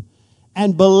Lord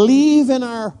and believe in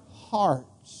our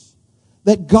hearts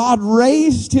that God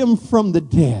raised him from the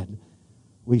dead,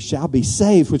 we shall be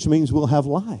saved, which means we'll have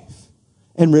life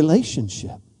and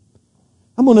relationship.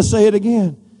 I'm going to say it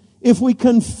again. If we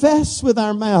confess with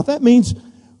our mouth, that means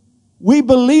we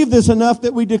believe this enough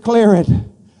that we declare it.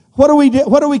 What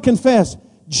do we confess?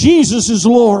 Jesus is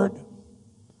Lord.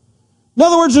 In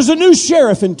other words, there's a new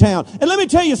sheriff in town. And let me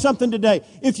tell you something today.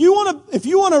 If you want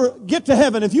to get to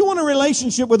heaven, if you want a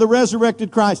relationship with the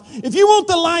resurrected Christ, if you want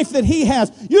the life that he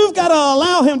has, you've got to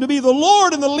allow him to be the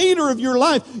Lord and the leader of your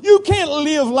life. You can't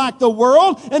live like the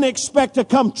world and expect to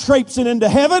come traipsing into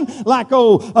heaven like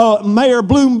Mayor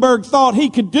Bloomberg thought he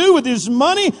could do with his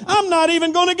money. I'm not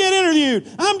even going to get interviewed.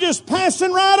 I'm just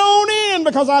passing right on in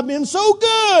because I've been so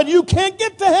good. You can't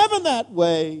get to heaven that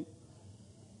way.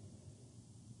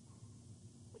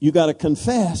 You got to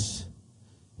confess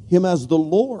him as the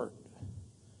Lord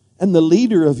and the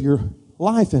leader of your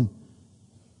life, and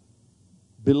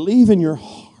believe in your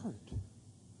heart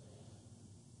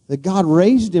that God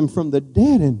raised him from the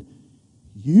dead, and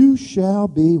you shall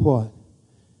be what?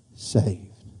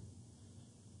 Saved.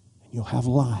 And you'll have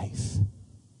life.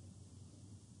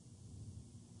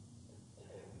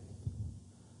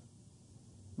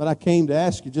 But I came to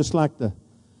ask you, just like the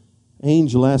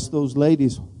angel asked those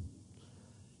ladies,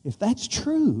 if that's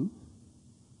true,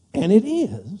 and it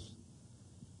is,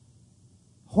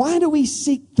 why do we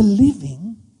seek the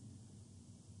living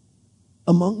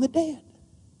among the dead?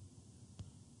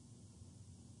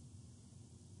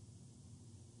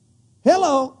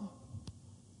 Hello.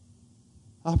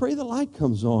 I pray the light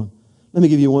comes on. Let me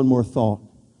give you one more thought.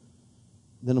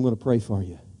 Then I'm going to pray for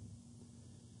you.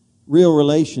 Real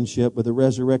relationship with the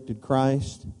resurrected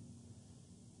Christ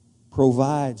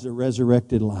provides a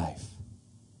resurrected life.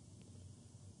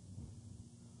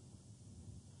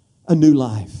 A new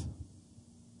life.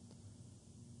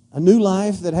 A new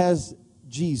life that has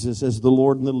Jesus as the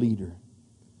Lord and the leader.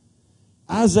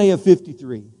 Isaiah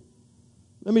 53.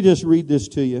 Let me just read this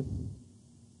to you.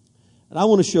 And I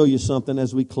want to show you something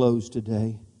as we close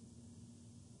today.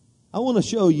 I want to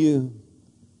show you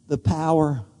the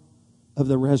power of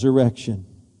the resurrection.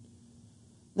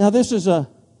 Now, this is a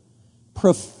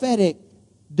prophetic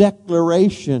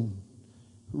declaration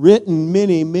written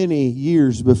many, many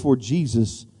years before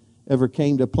Jesus ever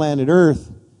came to planet Earth.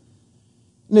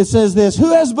 And it says this,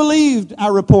 who has believed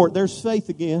our report? There's faith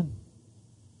again.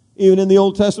 Even in the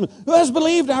Old Testament. Who has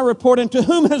believed our report, and to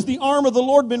whom has the arm of the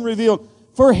Lord been revealed?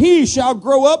 For he shall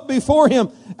grow up before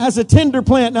him as a tender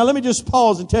plant. Now let me just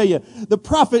pause and tell you, the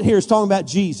prophet here is talking about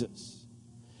Jesus.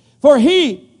 For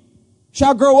he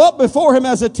shall grow up before him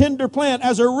as a tender plant,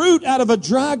 as a root out of a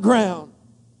dry ground.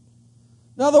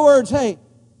 In other words, hey,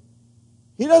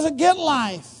 he doesn't get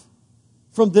life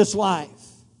from this life.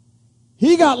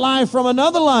 He got life from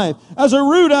another life, as a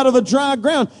root out of a dry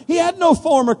ground. He had no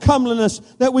form or comeliness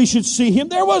that we should see him.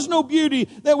 There was no beauty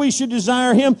that we should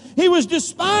desire him. He was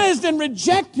despised and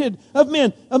rejected of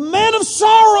men, a man of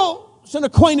sorrows and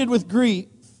acquainted with grief.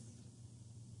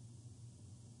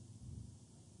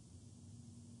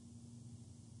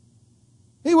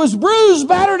 He was bruised,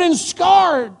 battered, and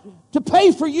scarred to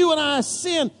pay for you and I's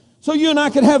sin, so you and I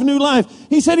could have new life.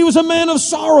 He said he was a man of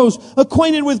sorrows,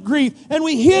 acquainted with grief, and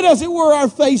we hid, as it were, our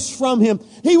face from him.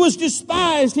 He was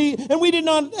despised, and we did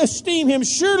not esteem him.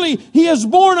 Surely he has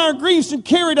borne our griefs and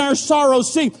carried our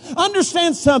sorrows. See,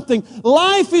 understand something.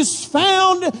 Life is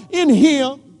found in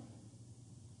him.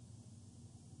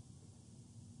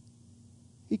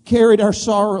 He carried our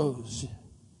sorrows.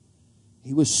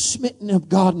 He was smitten of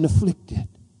God and afflicted.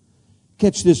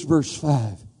 Catch this, verse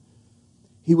 5.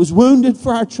 He was wounded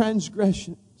for our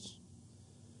transgressions.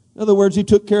 In other words, He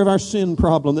took care of our sin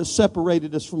problem that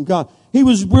separated us from God. He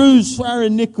was bruised for our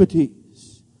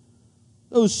iniquities.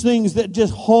 Those things that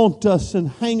just haunt us and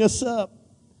hang us up.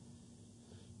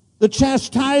 The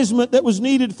chastisement that was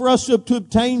needed for us to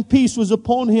obtain peace was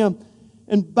upon Him.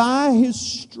 And by His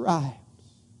stripes,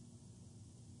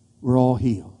 we're all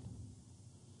healed.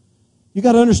 You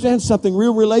got to understand something.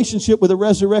 Real relationship with a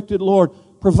resurrected Lord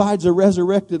provides a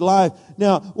resurrected life.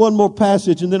 Now, one more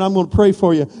passage and then I'm going to pray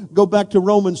for you. Go back to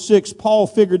Romans 6. Paul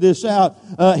figured this out.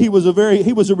 He was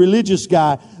a religious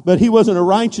guy, but he wasn't a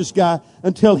righteous guy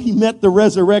until he met the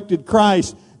resurrected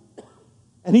Christ.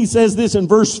 And he says this in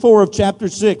verse 4 of chapter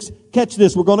 6. Catch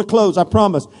this. We're going to close. I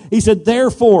promise. He said,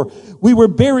 therefore, we were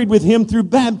buried with Him through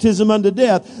baptism unto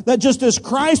death, that just as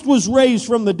Christ was raised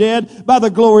from the dead by the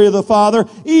glory of the Father,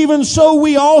 even so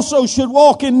we also should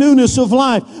walk in newness of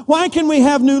life. Why can we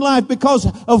have new life? Because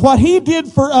of what He did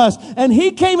for us. And He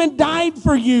came and died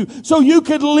for you so you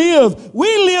could live.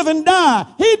 We live and die.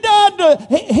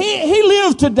 He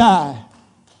lived to die.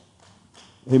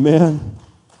 Amen.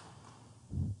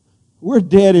 We're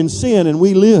dead in sin and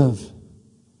we live.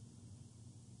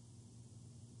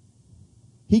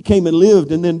 He came and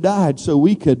lived and then died so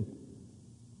we could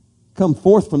come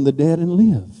forth from the dead and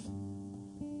live.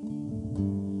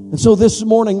 And so this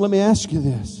morning, let me ask you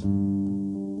this.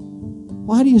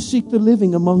 Why do you seek the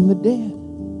living among the dead?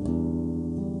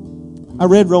 I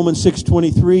read Romans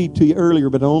 6:23 to you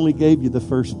earlier, but I only gave you the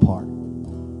first part.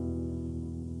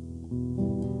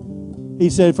 He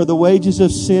said, for the wages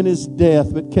of sin is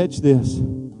death. But catch this.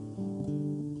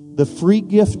 The free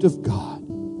gift of God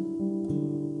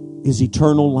is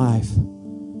eternal life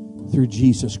through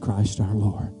Jesus Christ our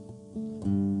Lord.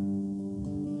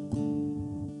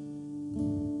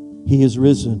 He is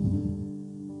risen.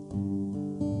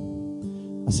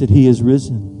 I said, He is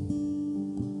risen.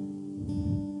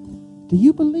 Do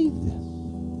you believe this?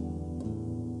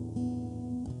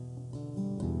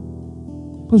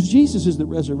 Because Jesus is the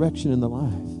resurrection and the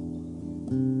life.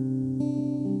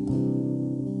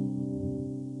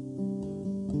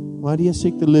 Why do you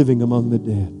seek the living among the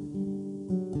dead?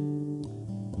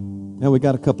 Now we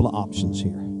got a couple of options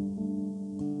here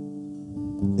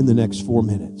in the next 4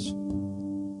 minutes.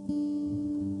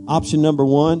 Option number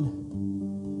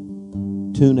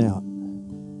 1, tune out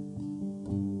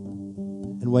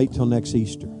and wait till next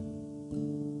Easter.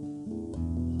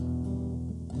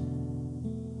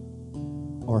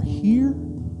 Or hear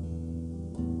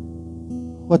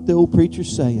what the old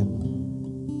preacher's saying.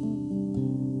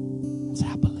 And say,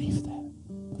 I believe that.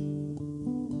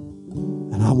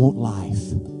 And I want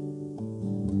life.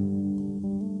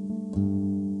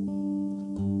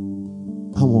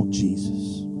 I want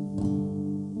Jesus.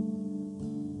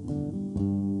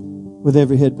 With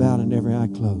every head bowed and every eye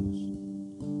closed.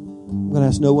 I'm going to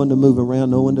ask no one to move around,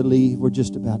 no one to leave. We're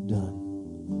just about done.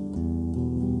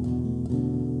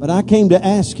 But I came to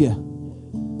ask you,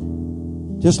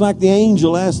 just like the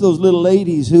angel asked those little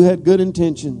ladies who had good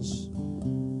intentions,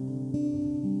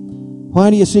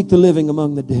 why do you seek the living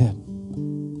among the dead?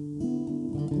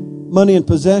 Money and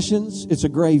possessions, it's a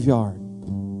graveyard.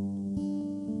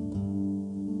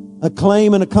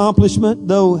 Acclaim and accomplishment,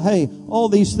 though, hey, all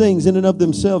these things in and of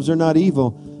themselves are not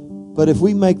evil. But if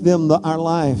we make them our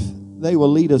life, they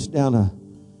will lead us down a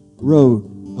road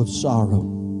of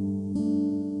sorrow.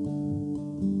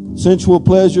 Sensual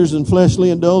pleasures and fleshly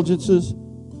indulgences,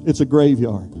 it's a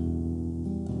graveyard.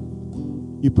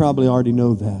 You probably already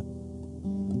know that.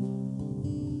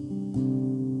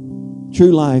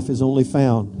 True life is only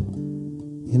found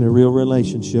in a real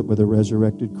relationship with a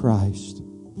resurrected Christ.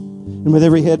 And with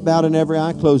every head bowed and every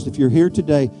eye closed, if you're here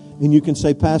today and you can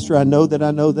say, Pastor, I know that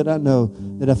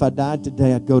if I died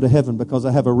today, I'd go to heaven because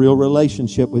I have a real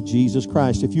relationship with Jesus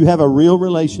Christ. If you have a real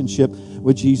relationship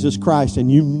with Jesus Christ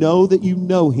and you know that you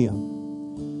know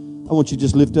Him, I want you to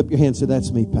just lift up your hand and say,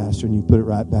 that's me, Pastor, and you put it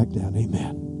right back down.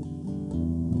 Amen.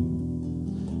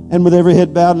 And with every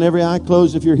head bowed and every eye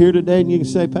closed, if you're here today and you can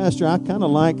say, Pastor, I kind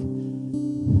of like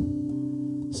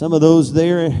some of those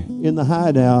there in the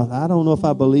hideout. I don't know if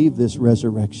I believe this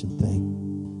resurrection thing.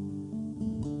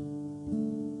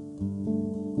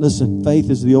 Listen,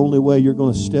 faith is the only way you're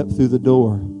going to step through the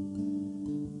door.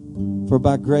 For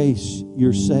by grace,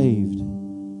 you're saved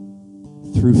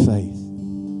through faith.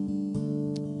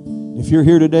 If you're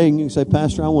here today and you can say,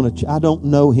 Pastor, I don't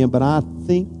know Him, but I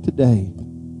think today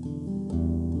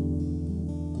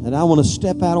that I want to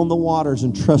step out on the waters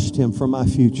and trust Him for my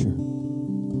future.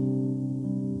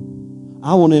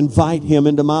 I want to invite Him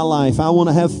into my life. I want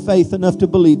to have faith enough to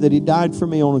believe that He died for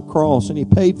me on a cross and He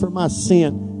paid for my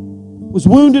sin, was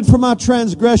wounded for my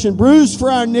transgression, bruised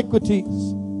for our iniquities.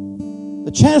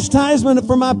 The chastisement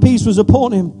for my peace was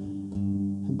upon him.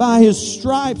 And by his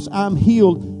stripes I'm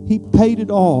healed. He paid it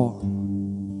all.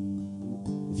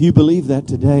 If you believe that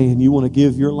today and you want to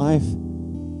give your life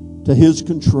to his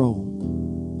control,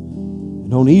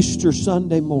 and on Easter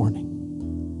Sunday morning,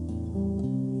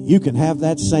 you can have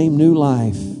that same new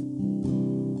life.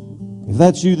 If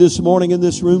that's you this morning in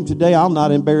this room today, I'll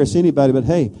not embarrass anybody, but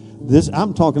hey,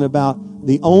 I'm talking about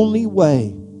the only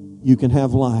way you can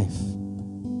have life.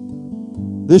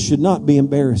 This should not be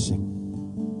embarrassing.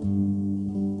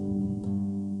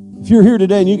 If you're here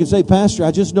today and you can say, Pastor,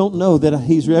 I just don't know that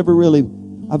I've ever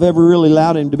really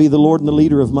allowed him to be the Lord and the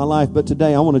leader of my life, but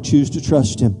today I want to choose to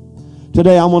trust him.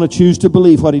 Today I want to choose to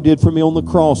believe what he did for me on the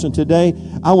cross, and today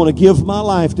I want to give my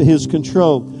life to his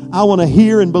control. I want to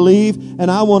hear and believe,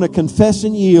 and I want to confess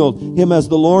and yield him as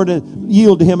the Lord, and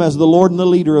yield to him as the Lord and the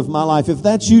leader of my life. If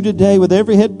that's you today, with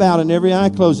every head bowed and every eye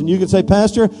closed, and you can say,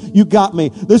 Pastor, you got me.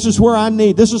 This is where I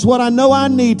need. This is what I know I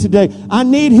need today. I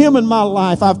need him in my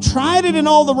life. I've tried it in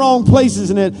all the wrong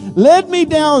places, and it led me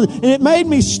down, and it made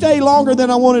me stay longer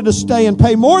than I wanted to stay and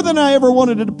pay more than I ever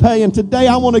wanted to pay. And today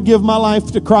I want to give my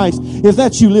life to Christ. If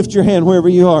that's you, lift your hand wherever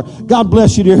you are. God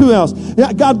bless you, dear. Who else?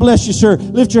 God bless you, sir.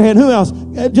 Lift your hand. Who else?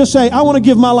 Just say, I want to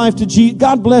give my life to Jesus.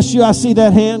 God bless you. I see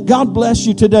that hand. God bless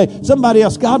you today. Somebody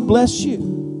else. God bless you.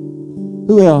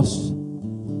 Who else?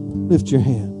 Lift your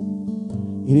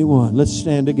hand. Anyone? Let's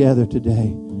stand together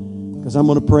today, because I'm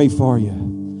going to pray for you.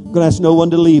 I'm going to ask no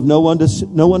one to leave, no one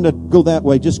to go that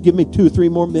way. Just give me 2 or 3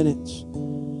 more minutes.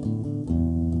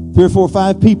 3 or 4 or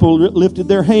 5 people lifted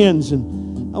their hands,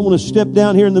 and I want to step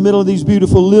down here in the middle of these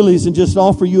beautiful lilies and just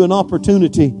offer you an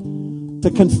opportunity to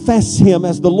confess him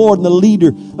as the Lord and the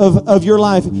leader of your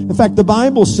life. In fact, the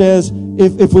Bible says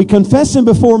if we confess him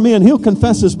before men, he'll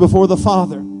confess us before the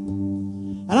Father.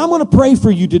 And I'm going to pray for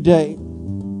you today.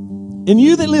 And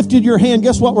you that lifted your hand,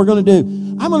 guess what we're going to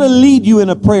do? I'm going to lead you in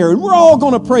a prayer, and we're all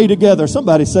going to pray together.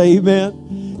 Somebody say amen.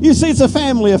 You see, it's a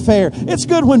family affair. It's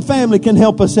good when family can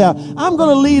help us out. I'm going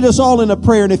to lead us all in a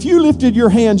prayer. And if you lifted your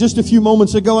hand just a few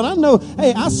moments ago, and I know,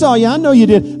 hey, I saw you. I know you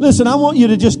did. Listen, I want you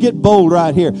to just get bold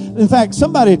right here. In fact,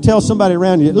 somebody tell somebody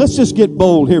around you, let's just get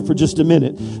bold here for just a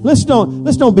minute. Let's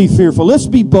don't be fearful. Let's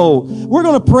be bold. We're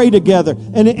going to pray together.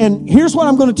 And here's what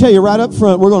I'm going to tell you right up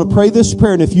front. We're going to pray this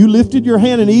prayer. And if you lifted your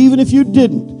hand, and even if you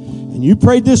didn't, and you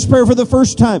prayed this prayer for the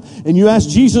first time, and you asked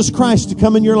Jesus Christ to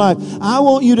come in your life, I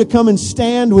want you to come and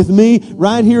stand with me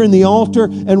right here in the altar,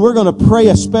 and we're going to pray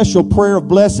a special prayer of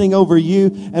blessing over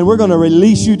you, and we're going to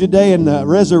release you today in the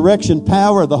resurrection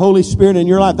power of the Holy Spirit in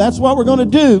your life. That's what we're going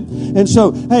to do. And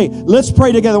so, hey, let's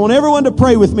pray together. I want everyone to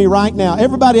pray with me right now.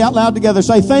 Everybody out loud together.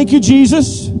 Say, thank you,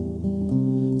 Jesus,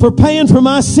 for paying for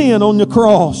my sin on the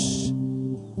cross.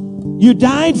 You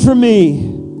died for me,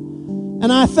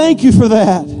 and I thank you for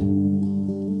that.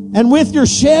 And with your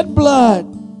shed blood,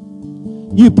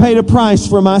 you paid a price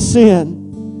for my sin.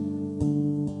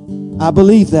 I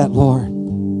believe that, Lord.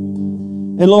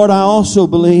 And Lord, I also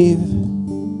believe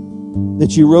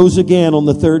that you rose again on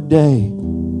the 3rd day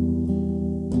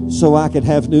so I could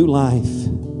have new life.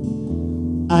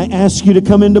 I ask you to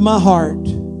come into my heart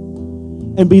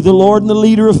and be the Lord and the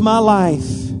leader of my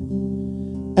life.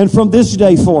 And from this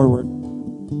day forward,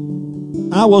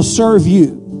 I will serve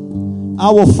you.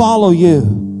 I will follow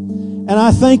you. And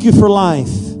I thank you for life.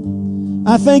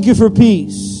 I thank you for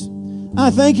peace.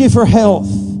 I thank you for health.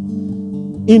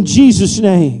 In Jesus'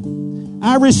 name,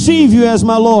 I receive you as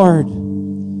my Lord.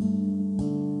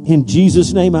 In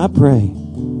Jesus' name I pray.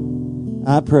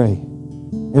 I pray.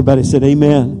 Everybody said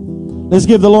amen. Let's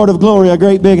give the Lord of glory a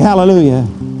great big hallelujah.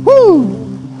 Woo!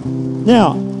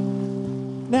 Now,